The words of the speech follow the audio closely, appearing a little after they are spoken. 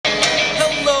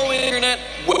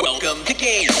Internet, welcome to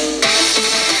Game.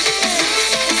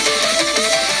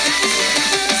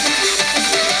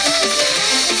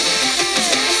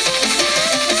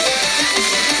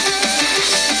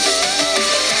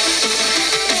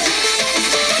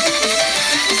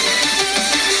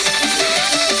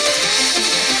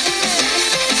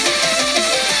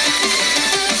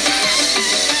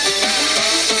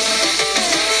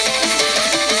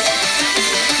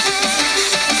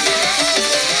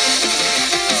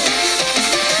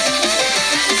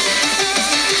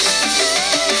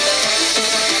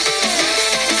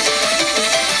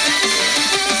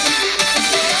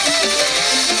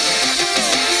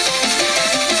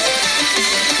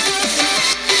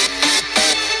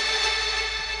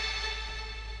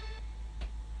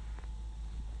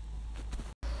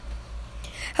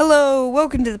 Hello,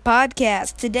 welcome to the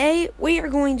podcast. Today we are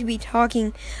going to be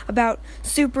talking about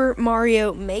Super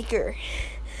Mario Maker.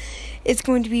 It's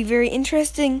going to be very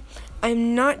interesting.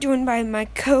 I'm not joined by my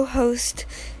co-host.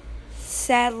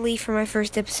 Sadly, for my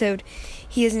first episode,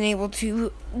 he isn't able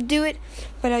to do it,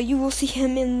 but you will see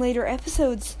him in later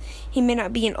episodes. He may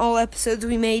not be in all episodes.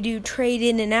 We may do trade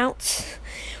in and outs.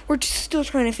 We're just still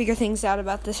trying to figure things out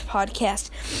about this podcast.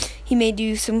 He may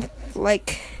do some, how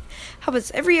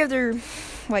about every other,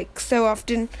 so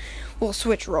often we'll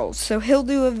switch roles. So he'll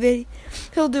do a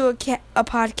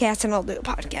podcast and I'll do a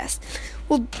podcast.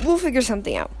 We'll figure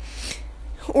something out.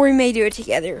 Or we may do it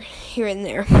together here and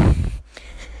there.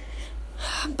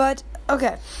 But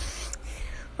okay.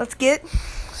 Let's get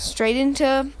straight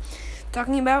into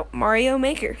talking about Mario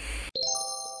Maker.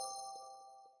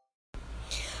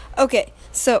 Okay,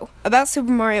 so about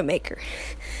Super Mario Maker.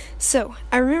 So,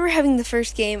 I remember having the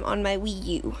first game on my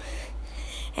Wii U,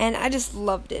 and I just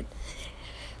loved it.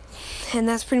 And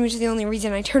that's pretty much the only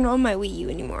reason I turn on my Wii U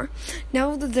anymore.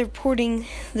 Now that they're porting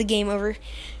the game over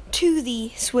to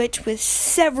the Switch with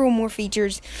several more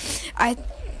features, I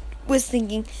was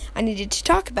thinking I needed to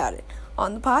talk about it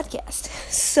on the podcast.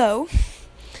 So,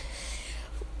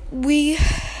 we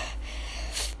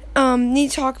need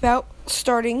to talk about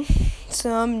starting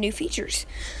some new features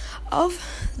of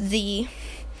the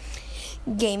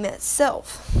game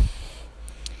itself.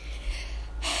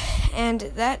 And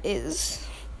that is,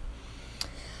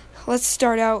 let's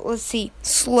start out,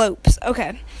 slopes.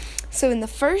 Okay, so in the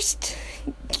first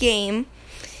game,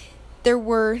 there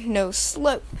were no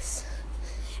slopes.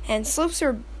 And slopes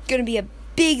are going to be a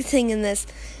big thing in this.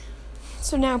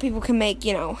 So now people can make,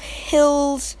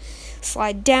 hills,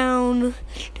 slide down,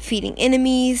 defeating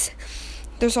enemies.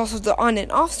 There's also the on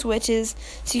and off switches,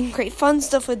 so you can create fun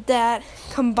stuff with that,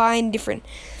 combine different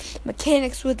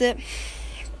mechanics with it.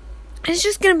 And it's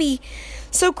just going to be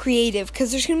so creative,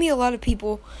 because there's going to be a lot of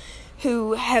people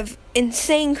who have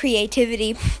insane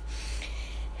creativity,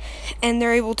 and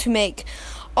they're able to make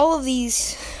all of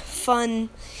these fun,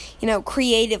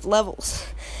 creative levels.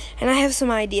 And I have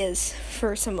some ideas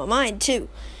for some of mine, too.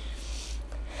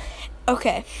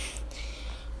 Okay,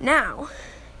 now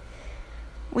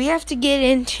we have to get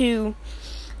into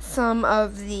some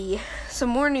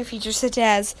more new features, such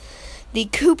as the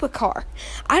Koopa car.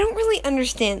 I don't really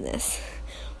understand this.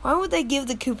 Why would they give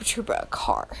the Koopa Troopa a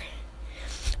car?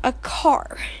 A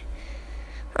car.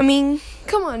 I mean,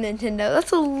 come on, Nintendo.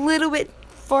 That's a little bit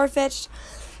far-fetched.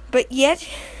 But yet,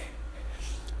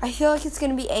 I feel like it's going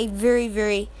to be a very,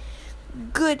 very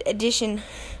good addition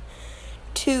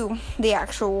to the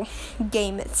actual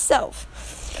game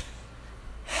itself,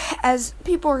 as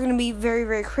people are going to be very,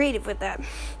 very creative with that.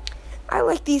 I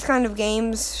like these kind of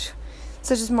games,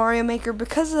 such as Mario Maker,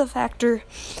 because of the factor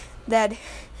that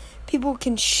people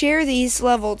can share these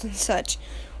levels and such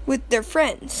with their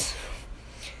friends.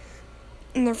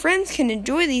 And their friends can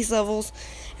enjoy these levels,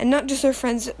 and not just their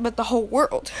friends, but the whole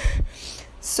world.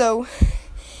 So,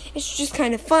 it's just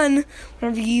kind of fun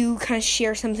whenever you kind of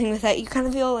share something with that. You kind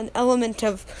of feel an element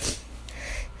of,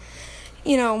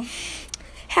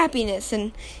 happiness,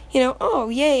 and, oh,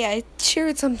 yay, I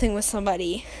shared something with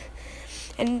somebody.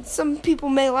 And some people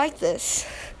may like this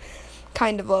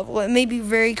kind of level. It may be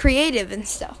very creative and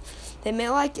stuff. They may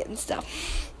like it and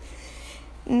stuff.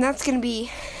 And that's going to be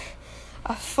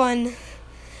a fun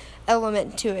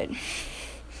element to it.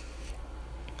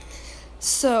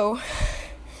 So,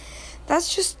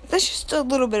 that's just a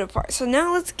little bit of part. So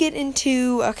now let's get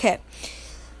into,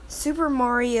 Super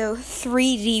Mario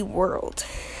 3D World.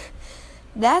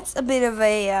 That's a bit of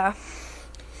a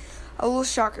little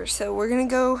shocker. So we're going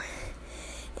to go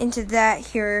into that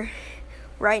here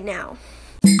right now.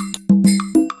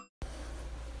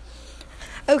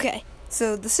 Okay,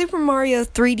 so the Super Mario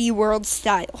 3D World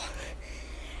style.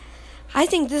 I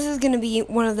think this is going to be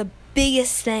one of the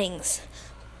biggest things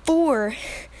for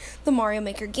the Mario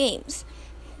Maker games.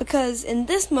 Because in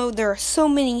this mode, there are so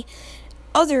many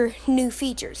other new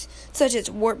features, such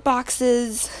as warp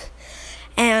boxes,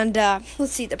 and,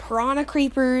 the piranha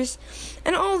creepers,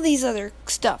 and all these other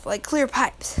stuff, like clear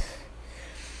pipes.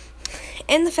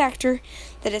 And the factor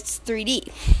that it's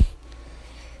 3D.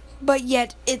 But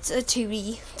yet, it's a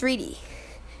 2D, 3D.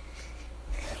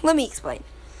 Let me explain.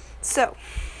 So,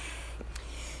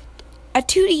 a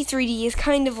 2D, 3D is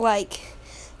kind of like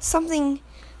something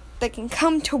that can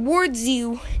come towards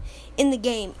you in the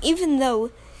game, even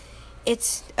though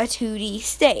it's a 2D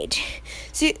stage.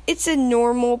 So it's a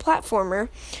normal platformer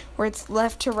where it's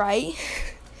left to right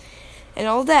and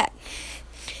all that.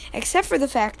 Except for the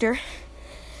factor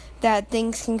that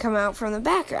things can come out from the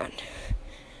background,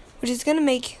 which is going to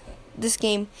make this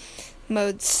game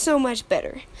mode so much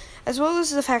better. As well as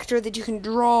the factor that you can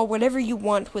draw whatever you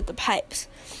want with the pipes.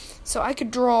 So I could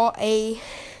draw I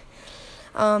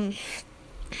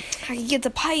could get the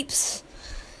pipes,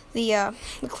 the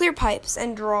clear pipes,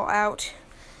 and draw out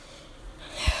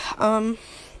a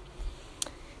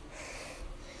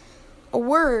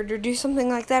word, or do something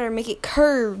like that, or make it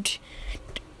curved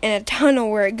in a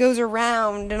tunnel where it goes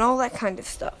around and all that kind of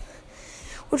stuff,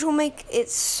 which will make it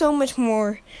so much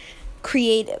more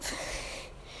creative.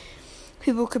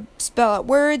 People could spell out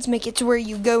words, make it to where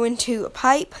you go into a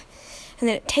pipe, and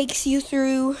then it takes you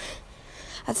through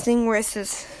a thing where it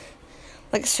says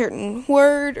like a certain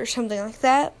word or something like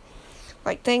that.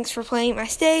 Like, thanks for playing my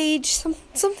stage,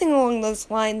 something along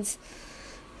those lines.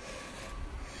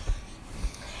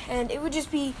 And it would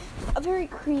just be a very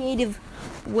creative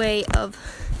way of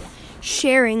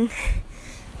sharing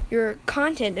your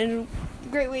content, and a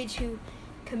great way to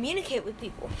communicate with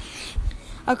people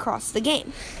across the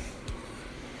game.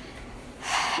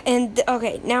 And,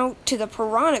 okay, now to the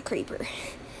piranha creeper.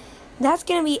 That's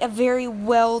going to be a very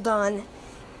well done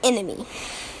enemy,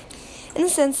 in the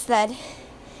sense that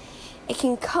it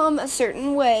can come a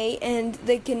certain way, and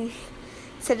they can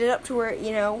set it up to where,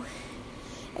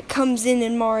 it comes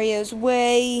in Mario's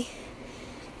way,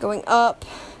 going up,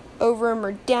 over him,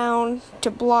 or down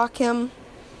to block him,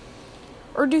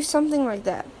 or do something like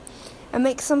that, and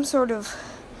make some sort of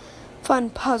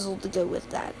fun puzzle to go with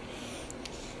that.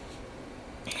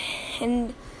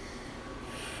 And,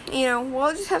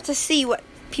 we'll just have to see what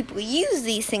people use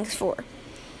these things for.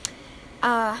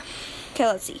 Okay,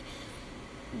 let's see.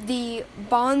 The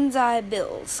bonsai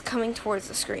bills coming towards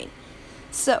the screen.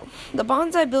 So, the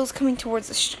bonsai bills coming towards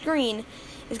the screen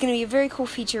is going to be a very cool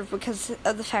feature because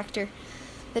of the factor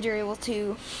that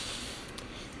you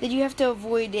have to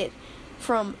avoid it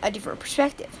from a different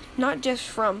perspective. Not just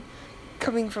from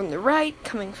coming from the right,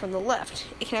 coming from the left.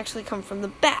 It can actually come from the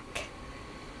back.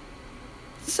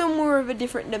 So more of a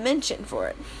different dimension for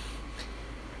it.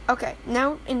 Okay,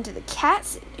 now into the cat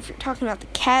suit. If you're talking about the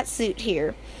cat suit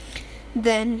here,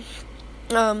 then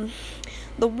the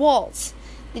walls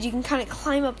that you can kind of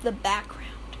climb up the background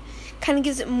kind of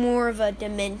gives it more of a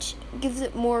dimension, gives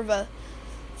it more of a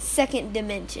second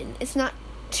dimension. It's not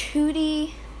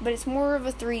 2D, but it's more of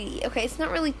a 3D. Okay, it's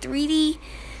not really 3D,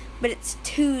 but it's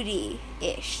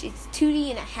 2D-ish. It's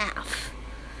 2D and a half,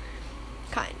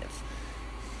 kind of.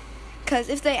 Because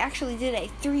if they actually did a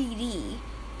 3D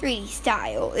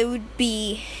style, it would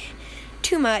be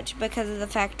too much because of the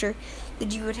factor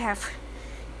that you would have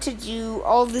to do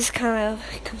all this kind of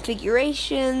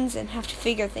configurations and have to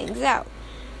figure things out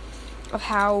of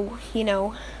how,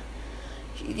 are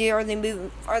they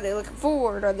moving, are they looking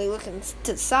forward, are they looking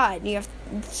to the side?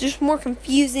 It's just more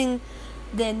confusing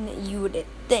than you would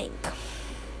think.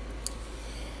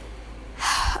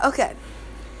 Okay,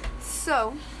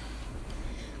 so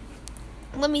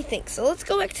let me think. So let's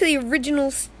go back to the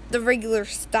regular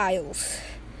styles,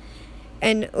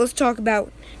 and let's talk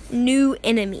about new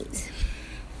enemies.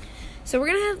 So we're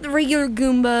gonna have the regular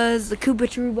Goombas, the Koopa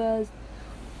Troobas,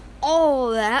 all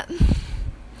that. We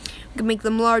can make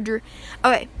them larger.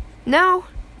 Okay, now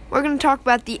we're gonna talk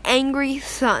about the angry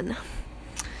sun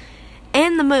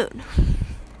and the moon,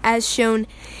 as shown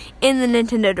in the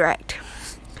Nintendo Direct.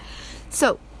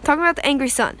 So, talking about the angry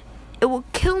sun, it will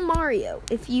kill Mario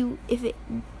if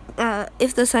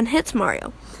the sun hits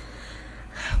Mario,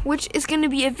 which is going to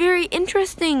be a very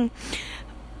interesting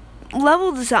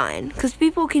level design because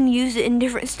people can use it in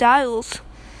different styles.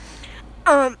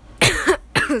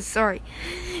 Sorry,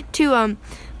 to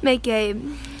make a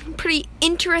pretty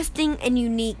interesting and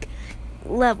unique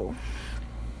level.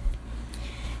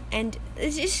 And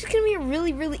it's just going to be a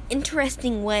really, really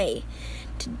interesting way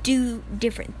to do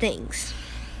different things.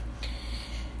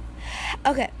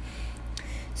 Okay,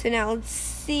 so now let's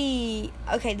see.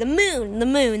 Okay, the moon.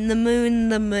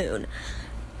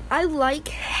 I like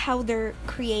how they're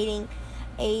creating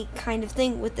a kind of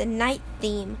thing with the night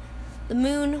theme. The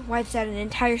moon wipes out an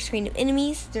entire screen of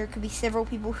enemies. There could be several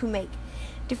people who make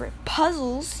different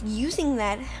puzzles using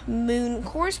that moon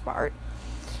course part,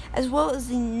 as well as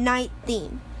the night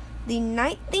theme. The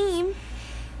night theme,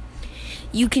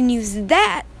 you can use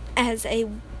that as a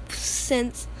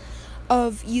sense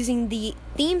of using the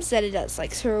themes that it does.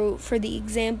 Like, so for the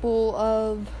example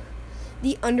of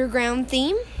the underground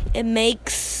theme, it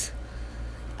makes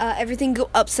everything go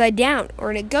upside down.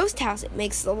 Or in a ghost house, it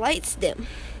makes the lights dim.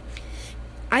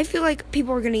 I feel like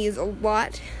people are going to use a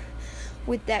lot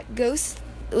with the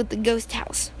ghost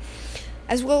house,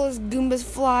 as well as Goombas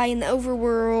fly in the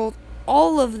overworld.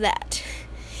 All of that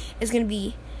is going to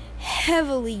be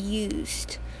heavily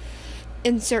used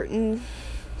in certain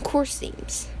course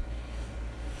themes.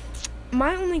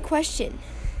 My only question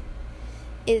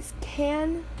is,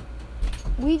 can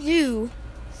we do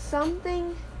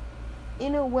something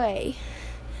in a way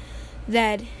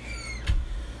that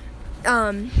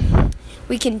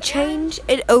we can change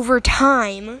it over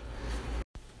time?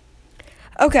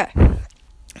 Okay,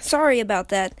 sorry about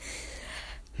that.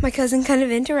 My cousin kind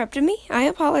of interrupted me. I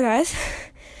apologize.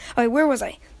 Okay, where was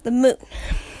I? The moon.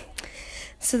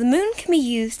 So the moon can be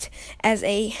used as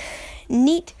a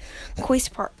neat course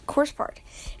part,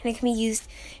 and it can be used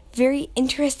very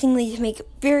interestingly to make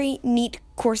very neat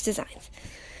course designs.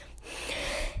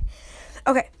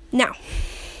 Okay, now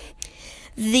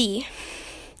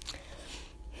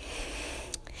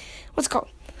what's it called?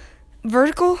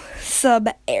 Vertical sub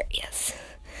areas.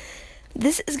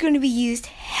 This is going to be used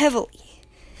heavily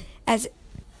as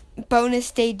bonus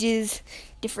stages,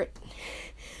 different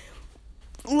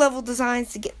level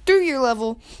designs. To get through your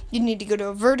level, you need to go to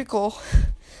a vertical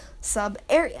sub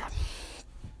area.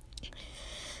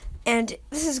 And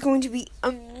this is going to be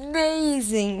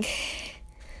amazing.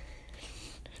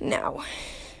 Now,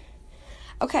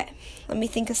 okay, let me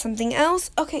think of something else.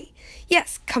 Okay,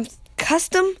 yes,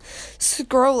 custom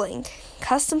scrolling.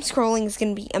 Custom scrolling is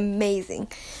going to be amazing,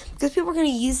 because people are going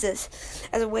to use this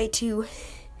as a way to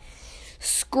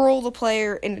scroll the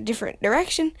player in a different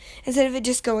direction instead of it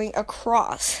just going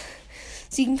across.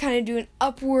 So you can kind of do an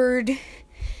upward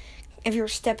if you're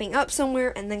stepping up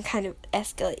somewhere, and then kind of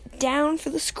escalate down for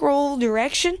the scroll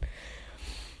direction.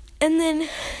 And then,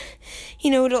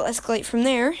 it'll escalate from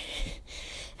there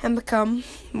and become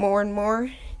more and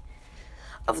more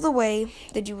of the way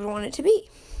that you would want it to be.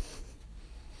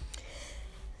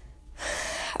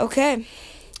 Okay.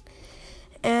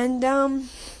 And,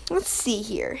 let's see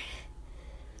here.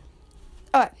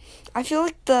 I feel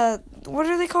like what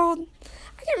are they called?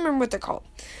 I can't remember what they're called.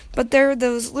 But they're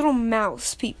those little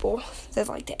mouse people that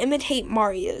like to imitate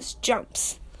Mario's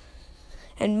jumps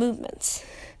and movements.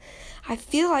 I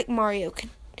feel like Mario could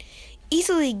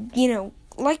easily,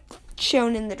 like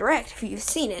shown in the direct, if you've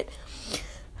seen it,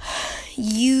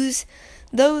 use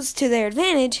those to their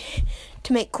advantage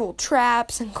to make cool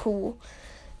traps and cool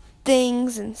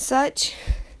things and such.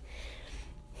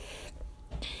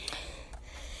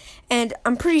 And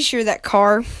I'm pretty sure that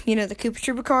car, the Koopa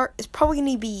Troopa car, is probably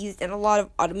going to be used in a lot of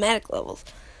automatic levels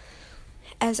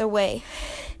as a way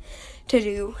to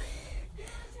do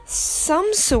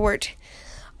some sort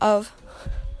of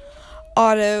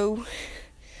auto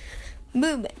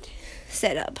movement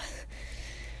setup,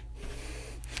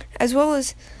 as well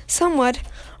as somewhat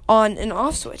on and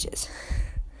off switches.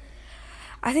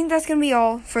 I think that's going to be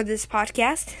all for this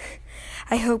podcast.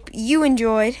 I hope you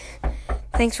enjoyed.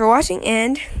 Thanks for watching,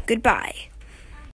 and goodbye.